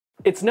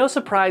It's no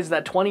surprise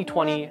that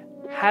 2020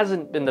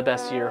 hasn't been the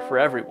best year for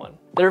everyone.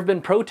 There have been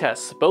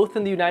protests both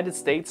in the United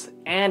States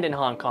and in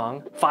Hong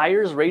Kong.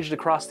 Fires raged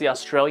across the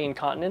Australian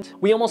continent.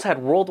 We almost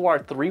had World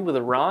War III with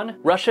Iran.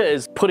 Russia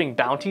is putting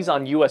bounties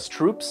on US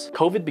troops.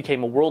 COVID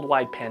became a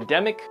worldwide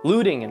pandemic.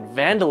 Looting and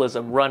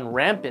vandalism run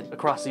rampant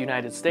across the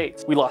United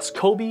States. We lost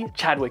Kobe,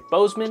 Chadwick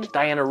Boseman,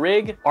 Diana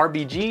Rigg,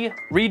 RBG,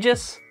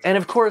 Regis, and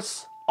of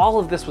course, all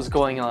of this was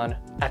going on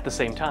at the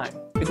same time.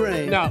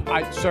 No,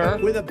 sir.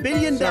 With $1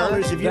 billion,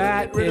 if you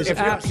that is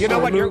absolutely you know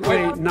what, you're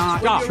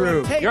not stop.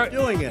 true. You're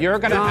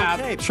going to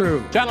have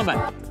true. Gentlemen.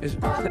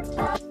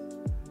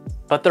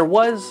 But there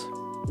was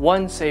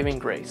one saving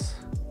grace.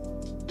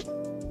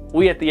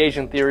 We at the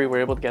Asian Theory were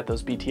able to get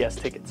those BTS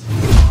tickets.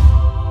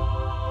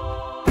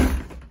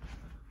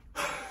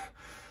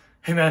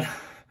 Hey man,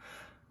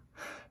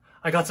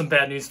 I got some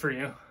bad news for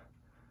you.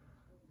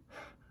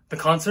 The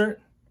concert,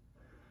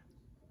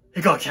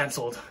 it got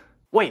canceled.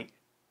 Wait,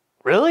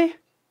 really?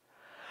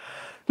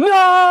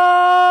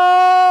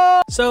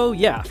 No! So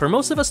yeah, for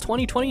most of us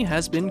 2020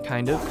 has been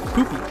kind of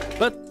poopy,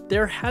 but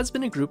there has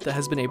been a group that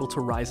has been able to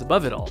rise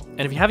above it all.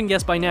 And if you haven't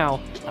guessed by now,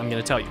 I'm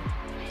gonna tell you.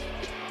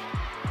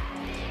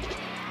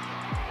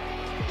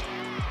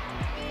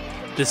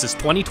 This is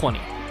 2020,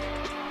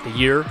 the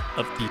year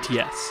of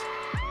BTS.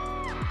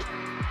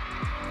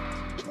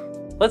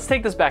 Let's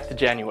take this back to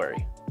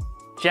January.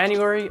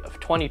 January of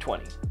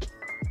 2020.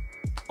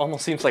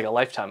 Almost seems like a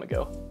lifetime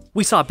ago.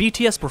 We saw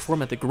BTS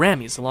perform at the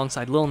Grammys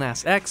alongside Lil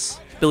Nas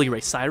X, Billy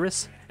Ray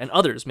Cyrus, and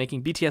others,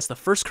 making BTS the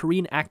first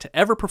Korean act to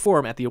ever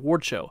perform at the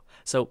award show,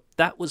 so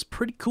that was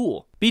pretty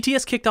cool.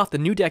 BTS kicked off the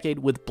new decade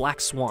with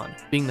Black Swan,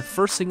 being the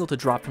first single to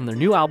drop from their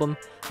new album,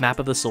 Map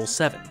of the Soul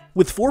 7.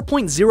 With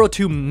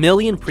 4.02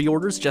 million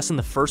pre-orders just in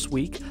the first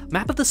week,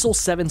 Map of the Soul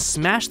 7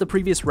 smashed the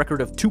previous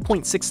record of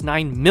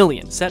 2.69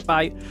 million, set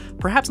by,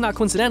 perhaps not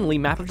coincidentally,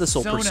 Map of the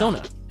Soul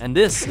Persona. And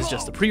this is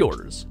just the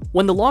pre-orders.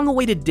 When the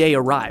long-awaited day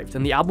arrived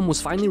and the album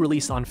was finally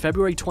released on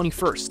February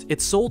 21st,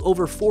 it sold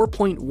over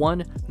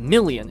 4.1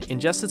 million in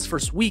just its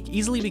first week,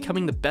 easily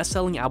becoming the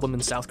best-selling album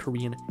in South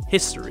Korean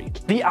history.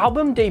 The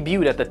album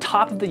debuted at the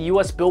top of the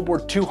US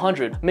Billboard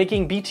 200,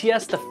 making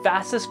BTS the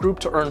fastest group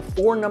to earn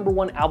 4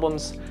 #1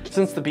 albums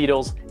since the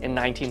Beatles in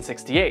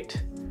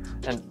 1968.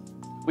 And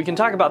we can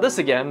talk about this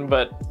again,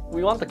 but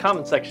we want the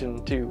comment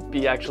section to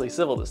be actually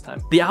civil this time.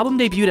 The album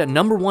debuted at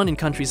 #1 in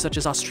countries such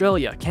as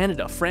Australia,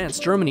 Canada, France,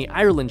 Germany,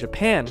 Ireland,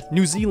 Japan,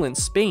 New Zealand,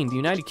 Spain, the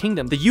United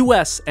Kingdom, the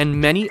US, and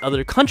many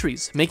other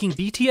countries, making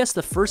BTS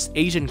the first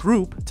Asian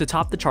group to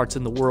top the charts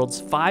in the world's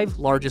 5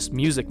 largest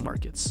music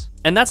markets.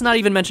 And that's not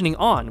even mentioning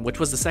On, which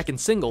was the second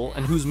single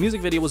and whose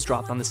music video was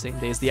dropped on the same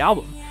day as the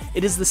album.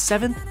 It is the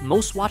 7th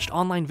most watched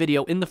online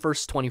video in the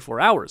first 24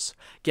 hours,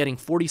 getting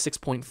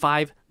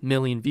 46.5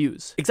 million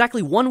views.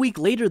 Exactly 1 week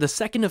later, the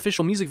second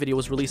official music video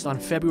was released on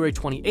February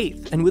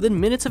 28th, and within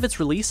minutes of its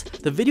release,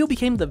 the video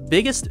became the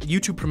biggest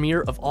YouTube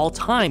premiere of all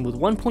time, with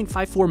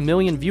 1.54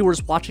 million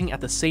viewers watching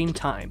at the same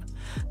time.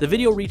 The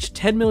video reached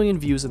 10 million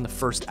views in the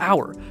first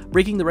hour,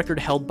 breaking the record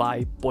held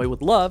by Boy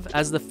With Love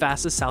as the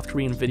fastest South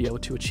Korean video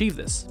to achieve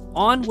this.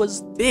 On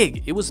was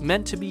big, it was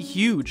meant to be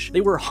huge.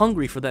 They were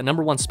hungry for that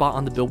 #1 spot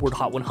on the Billboard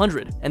Hot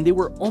 100, and they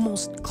were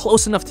almost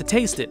close enough to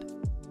taste it.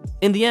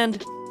 In the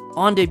end,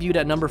 On debuted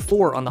at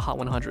 #4 on the Hot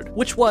 100,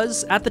 which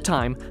was, at the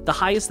time, the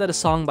highest that a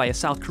song by a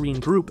South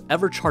Korean group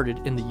ever charted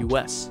in the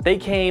US. They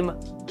came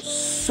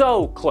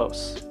so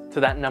close to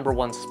that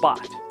 #1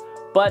 spot,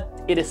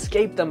 but it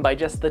escaped them by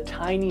just the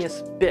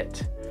tiniest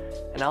bit,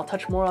 and I'll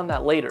touch more on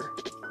that later.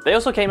 They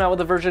also came out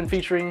with a version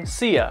featuring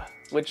Sia,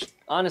 which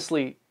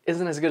honestly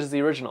isn't as good as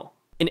the original.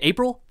 In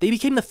April, they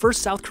became the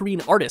first South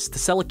Korean artist to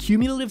sell a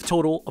cumulative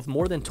total of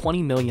more than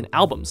 20 million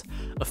albums,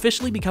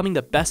 officially becoming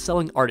the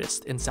best-selling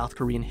artist in South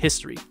Korean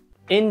history.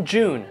 In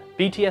June,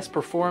 BTS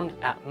performed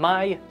at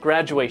my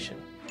graduation.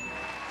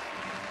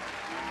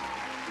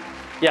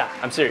 Yeah,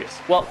 I'm serious.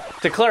 Well,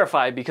 to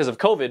clarify, because of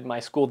COVID, my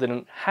school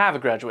didn't have a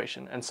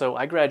graduation, and so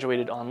I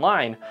graduated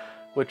online,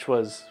 which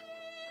was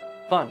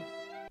fun.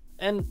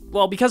 And,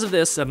 well, because of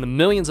this and the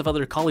millions of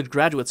other college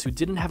graduates who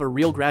didn't have a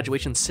real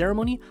graduation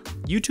ceremony,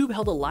 YouTube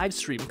held a live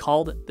stream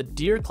called the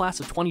Dear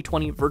Class of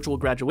 2020 Virtual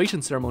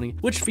Graduation Ceremony,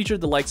 which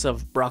featured the likes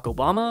of Barack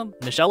Obama,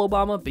 Michelle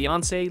Obama,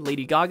 Beyonce,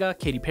 Lady Gaga,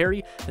 Katy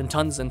Perry, and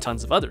tons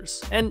of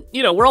others. And,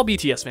 you know, we're all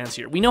BTS fans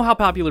here. We know how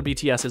popular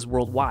BTS is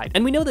worldwide,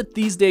 and we know that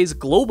these days,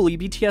 globally,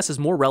 BTS is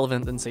more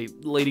relevant than, say,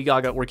 Lady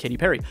Gaga or Katy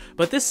Perry.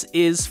 But this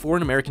is for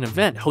an American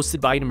event,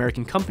 hosted by an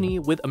American company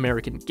with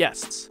American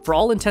guests. For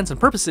all intents and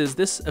purposes,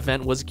 this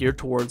event was geared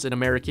towards an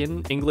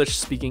American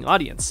English-speaking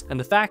audience, and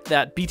the fact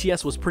that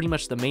BTS was pretty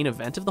much the main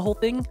event of the whole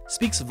thing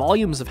speaks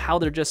volumes of how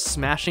they're just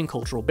smashing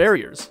cultural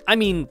barriers. I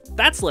mean,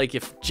 that's like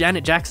if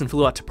Janet Jackson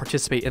flew out to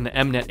participate in the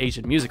Mnet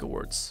Asian Music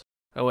Awards.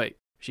 Oh wait,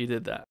 she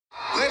did that.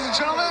 Ladies and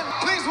gentlemen,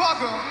 please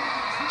welcome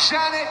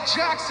Janet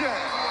Jackson.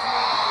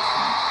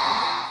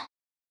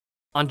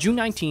 On June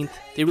 19th,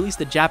 they released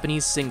a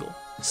Japanese single,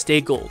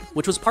 Stay Gold,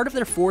 which was part of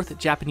their 4th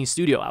Japanese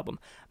studio album,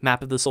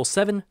 Map of the Soul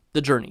 7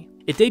 The Journey.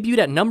 It debuted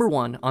at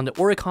 #1 on the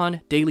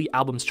Oricon Daily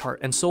Albums chart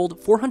and sold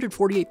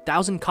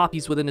 448,000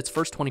 copies within its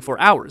first 24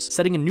 hours,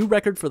 setting a new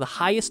record for the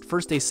highest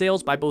first-day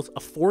sales by both a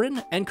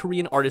foreign and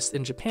Korean artist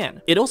in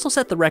Japan. It also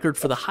set the record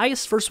for the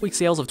highest first-week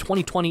sales of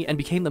 2020 and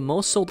became the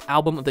most sold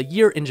album of the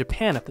year in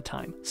Japan at the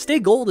time. Stay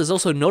Gold is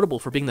also notable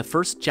for being the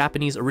first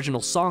Japanese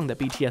original song that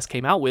BTS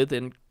came out with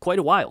in quite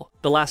a while.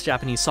 The last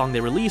Japanese song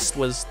they released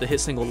was the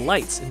hit single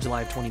Lights in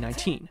July of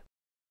 2019.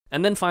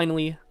 And then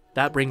finally,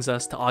 that brings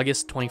us to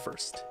August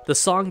 21st, the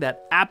song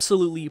that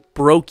absolutely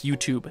broke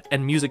YouTube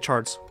and music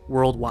charts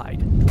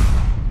worldwide.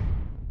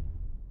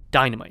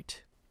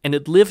 Dynamite. And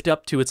it lived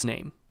up to its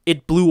name.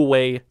 It blew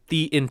away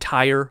the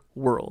entire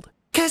world.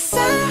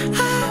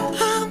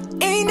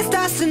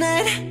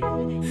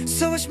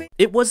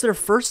 It was their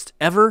first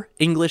ever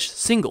English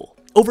single.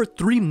 Over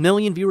 3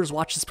 million viewers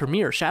watched this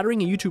premiere,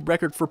 shattering a YouTube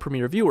record for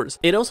premiere viewers.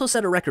 It also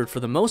set a record for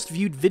the most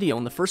viewed video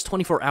in the first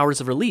 24 hours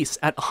of release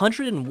at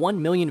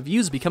 101 million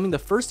views, becoming the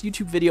first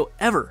YouTube video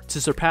ever to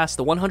surpass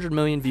the 100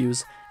 million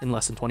views in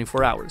less than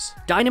 24 hours.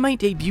 Dynamite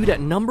debuted at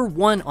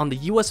 #1 on the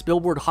US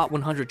Billboard Hot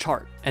 100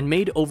 chart and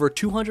made over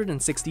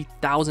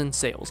 260,000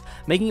 sales,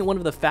 making it one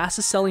of the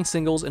fastest selling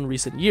singles in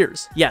recent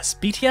years. Yes,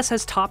 BTS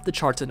has topped the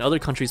charts in other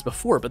countries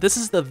before, but this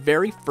is the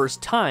very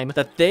first time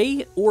that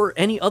they, or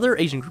any other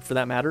Asian group for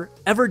that matter,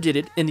 ever did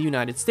it in the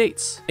United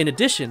States. In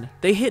addition,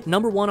 they hit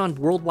 #1 on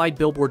worldwide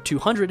Billboard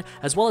 200,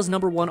 as well as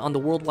 #1 on the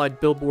worldwide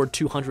Billboard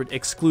 200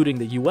 excluding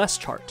the US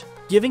chart,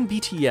 giving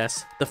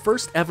BTS the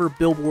first ever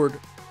Billboard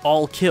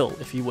all-kill,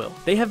 if you will.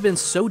 They have been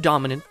so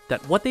dominant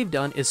that what they've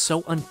done is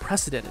so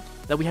unprecedented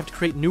that we have to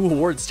create new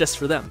awards just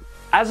for them.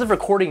 As of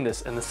recording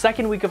this in the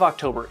second week of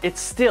October,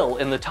 it's still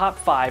in the top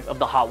 5 of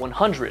the Hot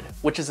 100,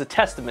 which is a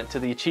testament to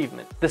the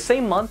achievement. The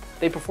same month,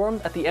 they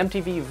performed at the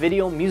MTV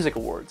Video Music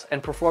Awards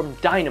and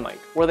performed Dynamite,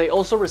 where they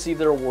also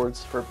received their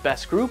awards for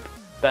Best Group,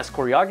 Best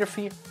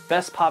Choreography,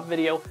 Best Pop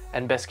Video,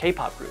 and Best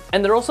K-Pop Group.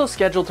 And they're also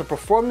scheduled to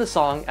perform the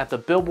song at the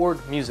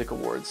Billboard Music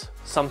Awards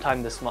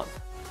sometime this month.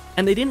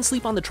 And they didn't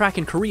sleep on the track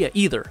in Korea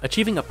either,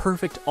 achieving a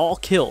perfect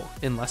all-kill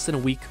in less than a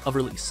week of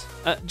release.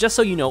 Just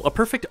so you know, a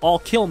perfect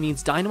all-kill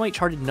means Dynamite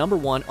charted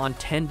 #1 on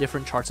 10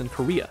 different charts in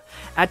Korea.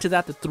 Add to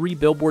that the 3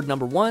 Billboard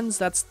 #1s,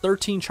 that's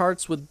 13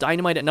 charts with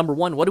Dynamite at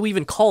 #1. What do we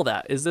even call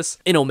that? Is this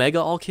an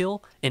Omega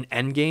all-kill? An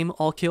Endgame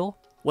all-kill?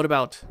 What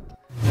about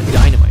a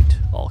Dynamite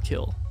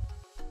all-kill?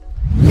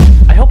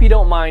 I hope you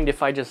don't mind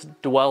if I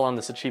just dwell on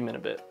this achievement a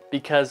bit,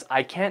 because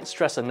I can't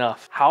stress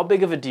enough how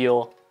big of a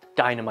deal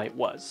Dynamite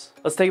was.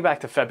 Let's take it back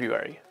to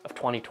February of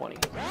 2020.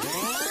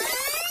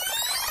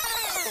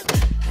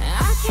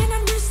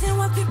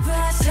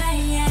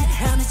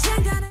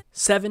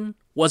 Seven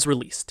was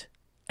released,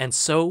 and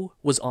so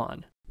was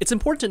On. It's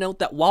important to note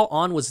that while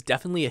On was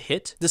definitely a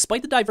hit,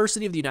 despite the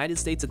diversity of the United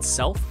States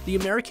itself, the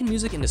American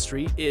music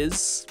industry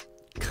is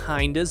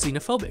kinda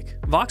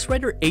xenophobic. Vox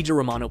writer Aja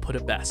Romano put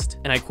it best,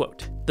 and I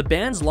quote, "The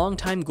band's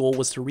longtime goal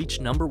was to reach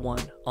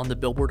 #1 on the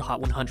Billboard Hot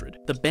 100.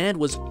 The band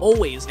was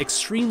always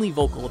extremely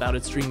vocal about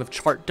its dream of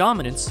chart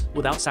dominance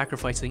without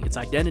sacrificing its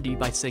identity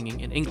by singing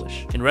in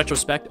English. In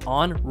retrospect,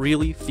 On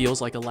really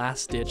feels like a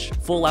last-ditch,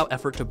 full-out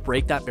effort to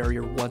break that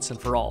barrier once and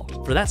for all.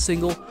 For that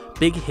single,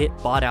 Big Hit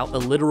bought out a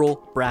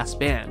literal brass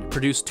band,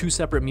 produced 2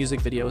 separate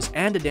music videos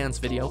and a dance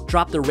video,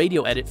 dropped the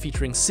radio edit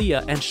featuring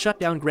Sia, and shut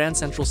down Grand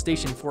Central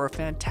Station for a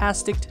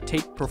fantastic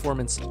tape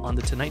performance on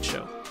The Tonight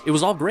Show. It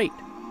was all great,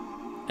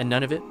 and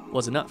none of it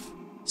was enough.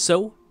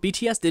 So,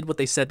 BTS did what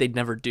they said they'd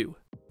never do.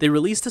 They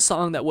released a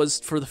song that was,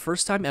 for the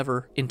first time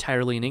ever,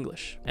 entirely in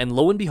English. And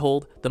lo and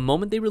behold, the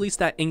moment they released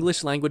that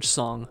English language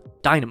song,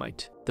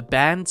 Dynamite, the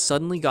band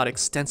suddenly got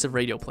extensive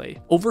radio play.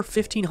 Over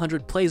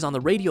 1,500 plays on the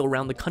radio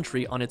around the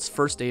country on its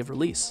first day of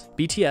release.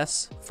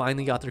 BTS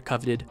finally got their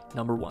coveted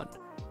 #1.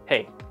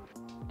 Hey,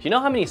 do you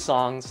know how many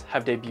songs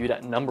have debuted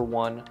at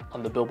 #1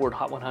 on the Billboard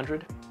Hot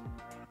 100?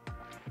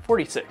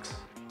 46.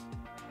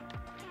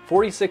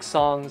 46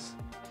 songs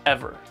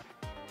ever.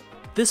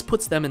 This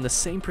puts them in the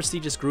same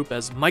prestigious group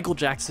as Michael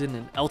Jackson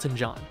and Elton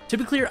John. To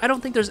be clear, I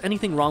don't think there's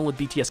anything wrong with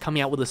BTS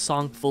coming out with a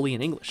song fully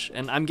in English,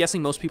 and I'm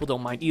guessing most people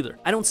don't mind either.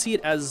 I don't see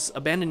it as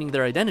abandoning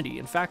their identity.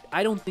 In fact,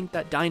 I don't think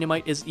that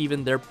Dynamite is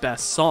even their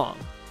best song.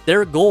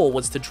 Their goal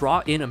was to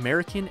draw in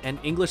American and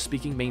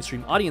English-speaking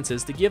mainstream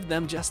audiences to give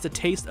them just a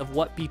taste of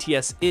what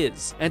BTS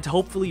is, and to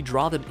hopefully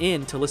draw them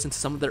in to listen to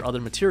some of their other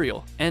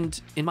material.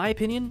 And in my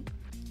opinion,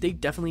 they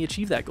definitely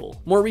achieved that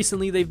goal. More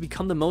recently, they've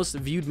become the most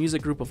viewed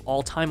music group of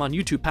all time on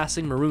YouTube,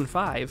 passing Maroon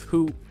 5,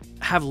 who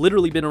have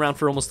literally been around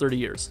for almost 30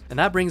 years. And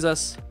that brings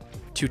us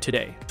to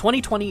today.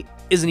 2020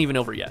 isn't even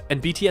over yet,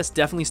 and BTS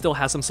definitely still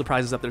has some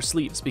surprises up their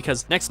sleeves,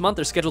 because next month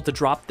they're scheduled to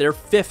drop their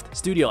 5th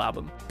studio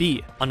album,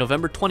 B, on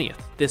November 20th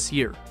this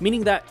year,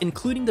 meaning that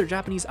including their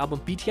Japanese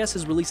album, BTS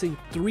is releasing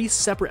 3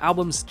 separate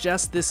albums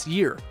just this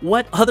year.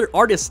 What other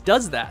artist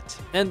does that?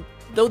 And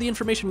though the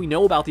information we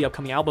know about the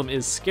upcoming album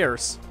is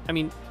scarce, I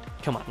mean,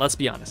 come on, let's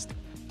be honest.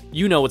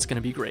 You know it's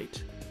gonna be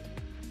great.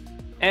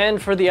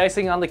 And for the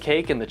icing on the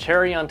cake and the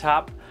cherry on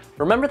top,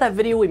 remember that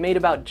video we made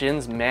about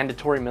Jin's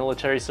mandatory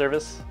military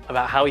service?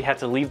 About how he had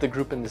to leave the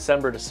group in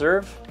December to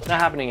serve? Not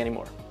happening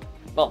anymore.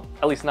 Well,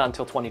 at least not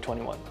until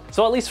 2021.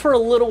 So at least for a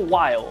little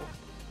while,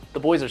 the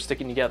boys are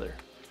sticking together.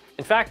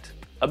 In fact,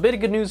 a bit of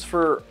good news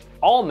for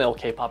all male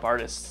K-pop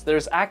artists.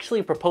 There's actually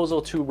a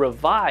proposal to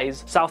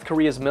revise South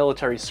Korea's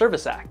Military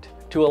Service Act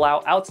to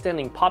allow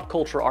outstanding pop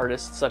culture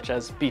artists such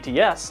as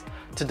BTS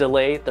to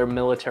delay their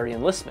military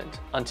enlistment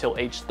until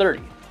age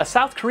 30. A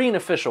South Korean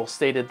official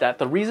stated that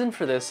the reason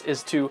for this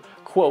is to,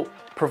 quote,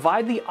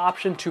 provide the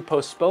option to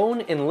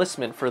postpone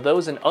enlistment for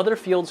those in other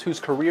fields whose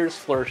careers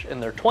flourish in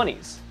their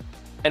 20s.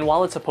 And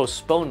while it's a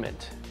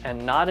postponement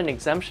and not an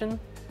exemption,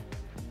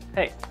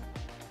 hey,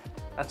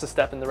 that's a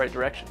step in the right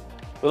direction.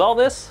 With all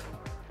this,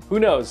 who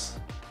knows?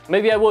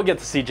 Maybe I will get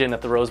to see Jin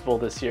at the Rose Bowl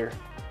this year.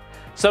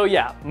 So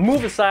yeah,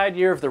 move aside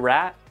Year of the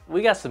Rat,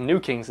 we got some new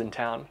kings in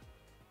town.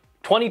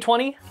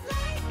 2020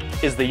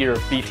 is the year of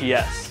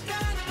BTS.